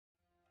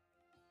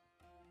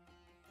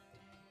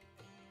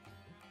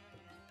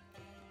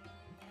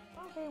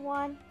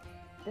everyone,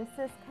 this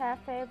is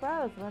Cafe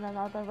Rose with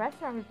another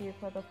restaurant review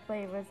for the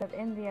Flavors of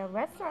India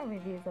Restaurant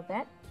Reviews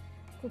event.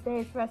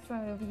 Today's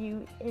restaurant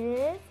review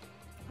is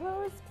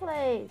Pooh's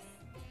Place.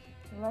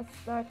 Let's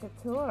start the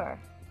tour.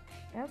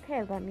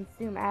 Okay, let me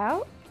zoom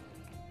out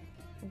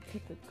and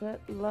take a good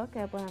look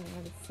at what I'm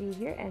going to see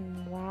here.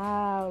 And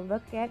wow,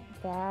 look at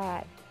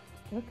that.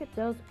 Look at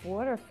those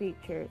border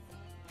features.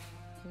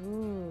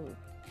 Ooh,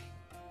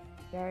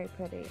 very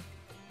pretty.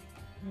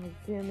 I'm going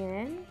to zoom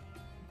in.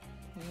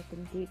 And look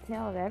in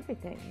detail at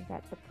everything. You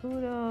got the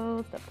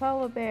poodles, the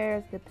polar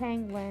bears, the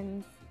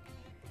penguins,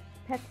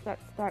 pets that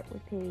start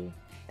with P,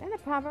 and a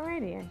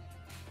Pomeranian.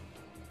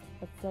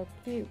 That's so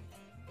cute.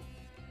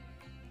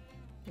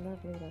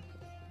 Lovely, lovely.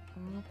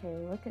 Okay,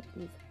 look at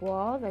these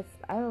walls.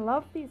 I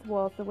love these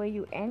walls, the way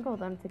you angle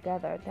them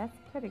together. That's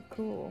pretty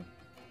cool.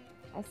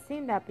 I've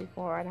seen that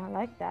before and I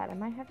like that. I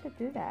might have to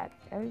do that.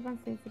 Everyone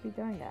seems to be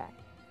doing that.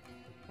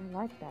 I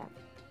like that.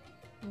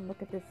 And look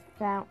at this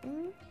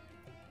fountain.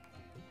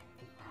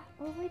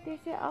 Oh wait, there's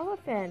your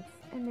elephants,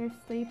 and they're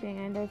sleeping,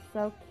 and they're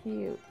so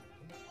cute.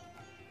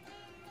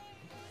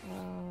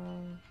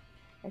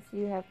 I see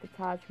you have the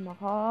Taj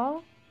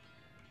Mahal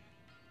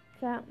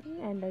fountain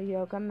and the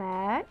yoga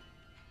mat.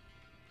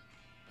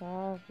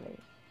 Lovely.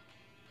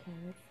 Okay,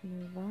 let's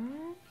move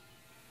on.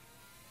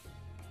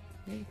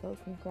 So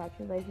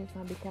congratulations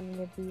on becoming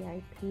a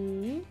VIP.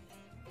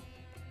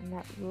 And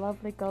that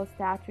lovely gold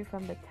statue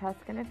from the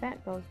Tuscan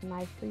event goes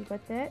nicely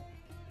with it.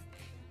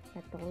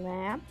 Got the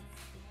lamps.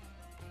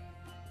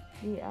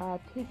 The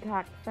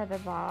peacock feather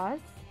vase,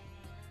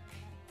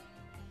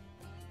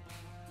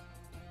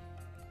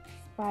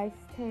 spice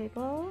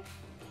table,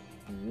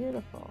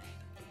 beautiful.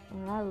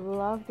 And I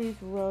love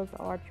these rose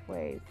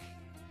archways.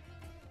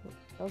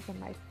 Those are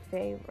my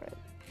favorite.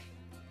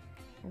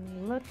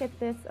 And look at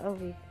this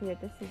over here.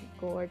 This is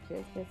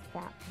gorgeous, this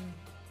fountain.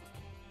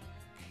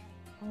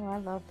 Oh, I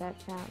love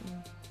that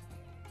fountain.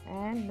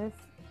 And this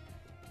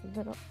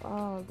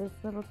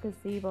little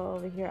gazebo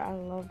over here. I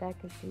love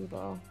that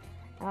gazebo.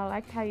 I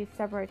like how you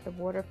separate the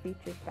water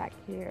features back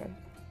here.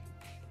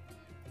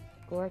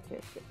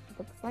 Gorgeous. It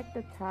looks like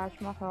the Taj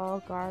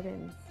Mahal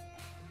Gardens.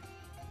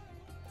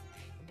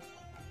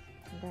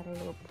 You got a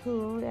little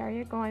pool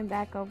area going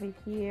back over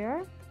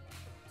here.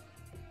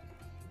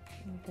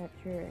 You got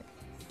your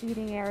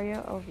seating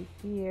area over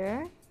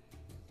here.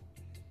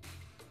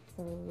 It's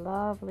a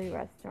lovely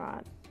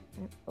restaurant.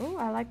 And, oh,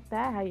 I like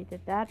that, how you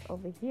did that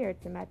over here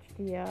to match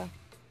the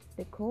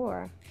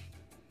decor.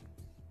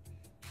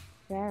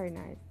 Very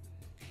nice.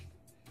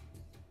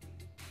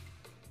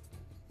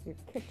 Your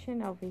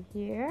kitchen over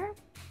here.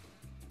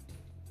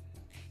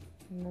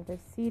 Another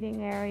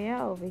seating area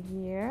over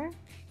here.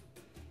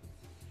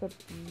 It's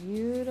a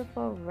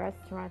beautiful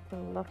restaurant to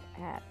look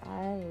at.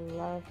 I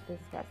love this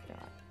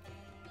restaurant.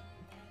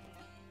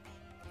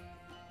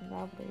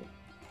 Lovely.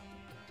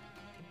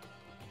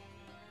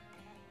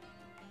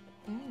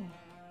 Okay.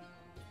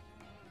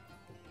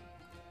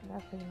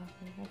 Lovely,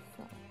 lovely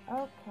restaurant.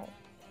 Okay.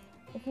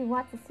 If you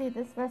want to see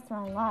this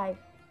restaurant live,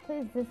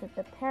 please visit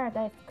the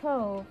Paradise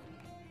Cove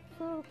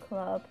Food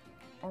Club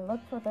and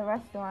look for the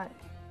restaurant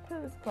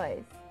Pooh's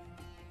Place.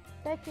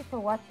 Thank you for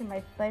watching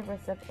my Flavors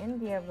of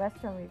India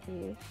restaurant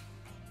review.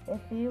 If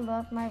you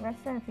love my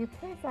restaurant review,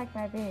 please like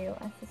my video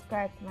and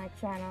subscribe to my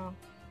channel.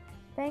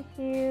 Thank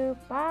you.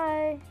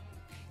 Bye.